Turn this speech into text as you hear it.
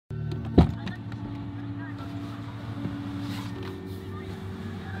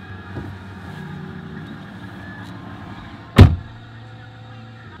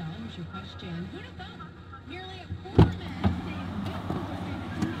your question. Who'd have thought? Nearly a quarter man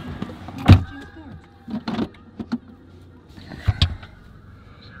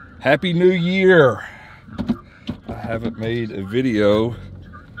Happy New Year! I haven't made a video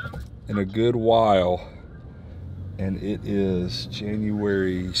in a good while, and it is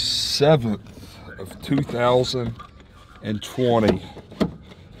January 7th of 2020.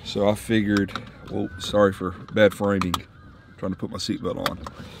 So I figured, well, sorry for bad framing, I'm trying to put my seatbelt on.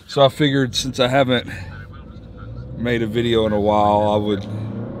 So I figured since I haven't made a video in a while, I would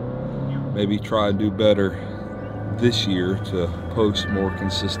maybe try and do better this year to post more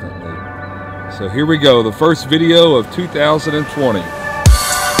consistently. So here we go, the first video of 2020.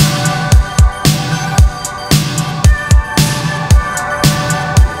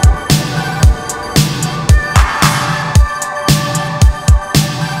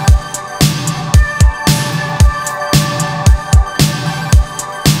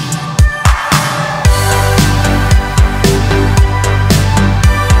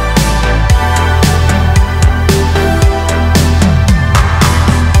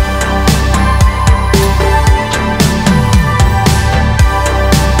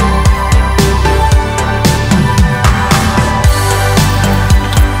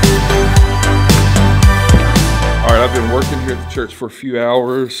 I've been working here at the church for a few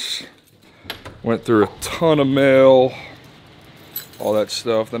hours, went through a ton of mail, all that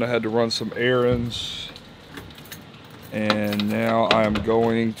stuff. Then I had to run some errands, and now I'm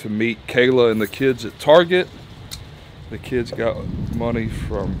going to meet Kayla and the kids at Target. The kids got money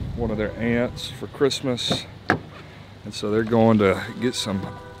from one of their aunts for Christmas, and so they're going to get some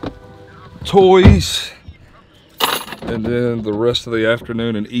toys. And then the rest of the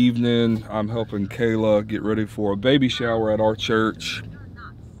afternoon and evening, I'm helping Kayla get ready for a baby shower at our church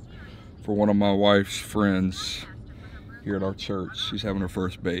for one of my wife's friends here at our church. She's having her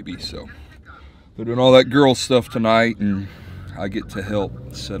first baby, so they're doing all that girl stuff tonight, and I get to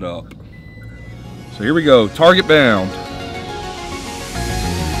help set up. So here we go, Target bound.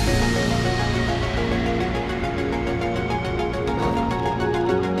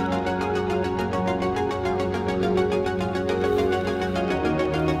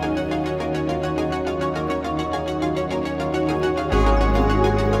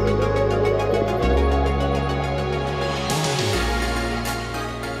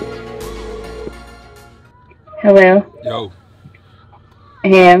 Hello. Yo.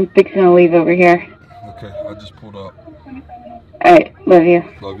 Hey, I'm fixing to leave over here. Okay, I just pulled up. Alright, love you.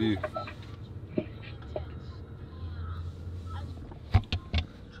 Love you.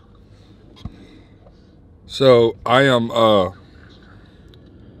 So I am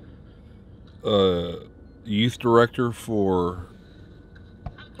youth director for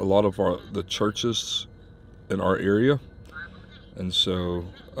a lot of the churches in our area, and so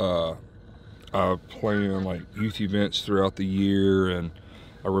I plan like youth events throughout the year, and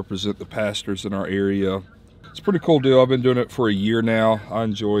I represent the pastors in our area. It's a pretty cool deal. I've been doing it for a year now. I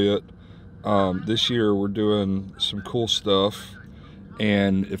enjoy it. This year we're doing some cool stuff,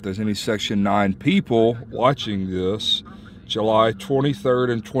 and if there's any Section 9 people watching this, July 23rd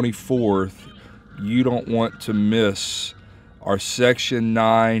and 24th, you don't want to miss our Section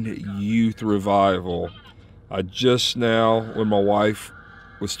 9 Youth Revival. I just now, when my wife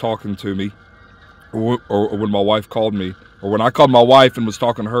was talking to me, or when my wife called me, or when I called my wife and was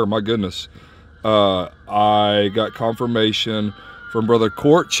talking to her, my goodness, I got confirmation from Brother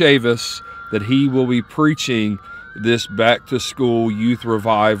Court Chavis that he will be preaching this back to school youth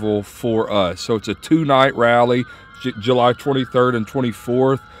revival for us. So it's a 2-night rally, July 23rd and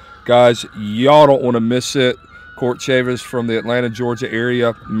 24th. Guys, y'all don't want to miss it. Court Chavis from the Atlanta, Georgia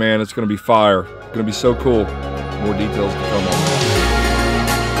area. Man, it's going to be fire. It's going to be so cool. More details to come on.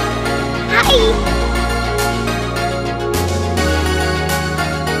 Hi!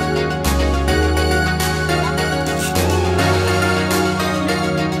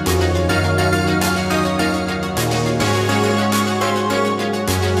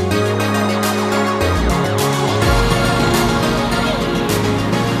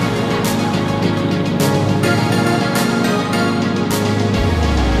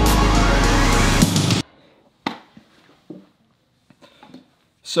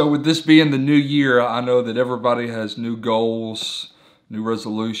 So with this being the new year, I know that everybody has new goals, new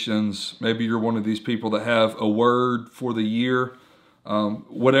resolutions. Maybe you're one of these people that have a word for the year.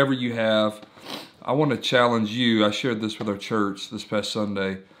 Whatever you have, I want to challenge you. I shared this with our church this past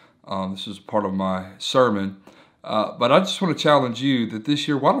Sunday. This is part of my sermon. But I just want to challenge you that this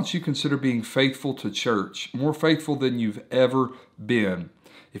year, why don't you consider being faithful to church, more faithful than you've ever been.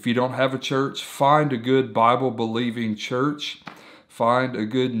 If you don't have a church, find a good Bible-believing church. find a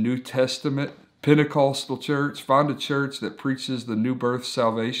good New Testament Pentecostal church, find a church that preaches the new birth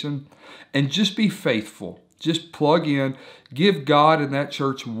salvation, and just be faithful. Just plug in, give God in that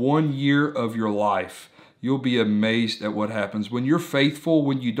church 1 year of your life. You'll be amazed at what happens. When you're faithful,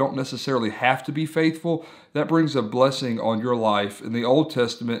 when you don't necessarily have to be faithful, that brings a blessing on your life. In the Old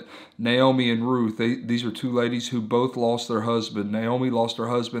Testament, Naomi and Ruth, these are two ladies who both lost their husband. Naomi lost her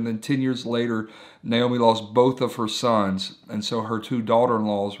husband, and 10 years later, Naomi lost both of her sons. And so her two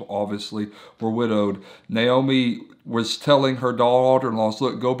daughter-in-laws, obviously, were widowed. Naomi was telling her daughter-in-laws,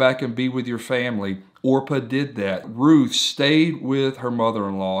 look, go back and be with your family. Orpah did that. Ruth stayed with her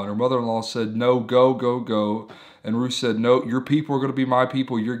mother-in-law, and her mother-in-law said, no, go, go, go. And Ruth said, no, your people are going to be my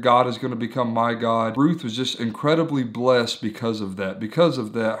people. Your God is going to become my God. Ruth was just incredibly blessed because of that. Because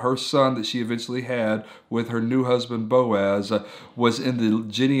of that, her son that she eventually had with her new husband Boaz was in the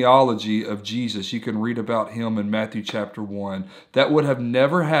genealogy of Jesus. You can read about him in Matthew chapter 1. That would have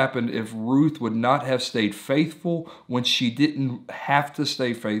never happened if Ruth would not have stayed faithful when she didn't have to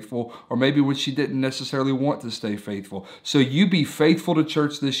stay faithful, or maybe when she didn't necessarily want to stay faithful. So you be faithful to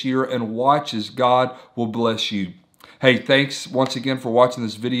church this year and watch as God will bless you. Hey, thanks once again for watching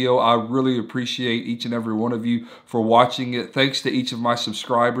this video. I really appreciate each and every one of you for watching it. Thanks to each of my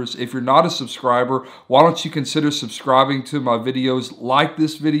subscribers. If you're not a subscriber, why don't you consider subscribing to my videos? Like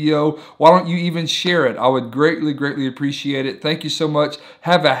this video. Why don't you even share it? I would greatly, greatly appreciate it. Thank you so much.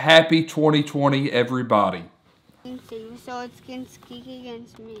 Have a happy 2020, everybody. So it's can speak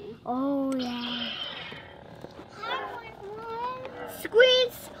against me. Oh, yeah.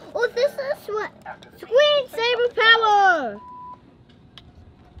 Screens! Oh, this is what? Screensaver power!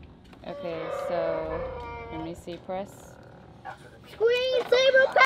 Okay, so let me see, press. Screensaver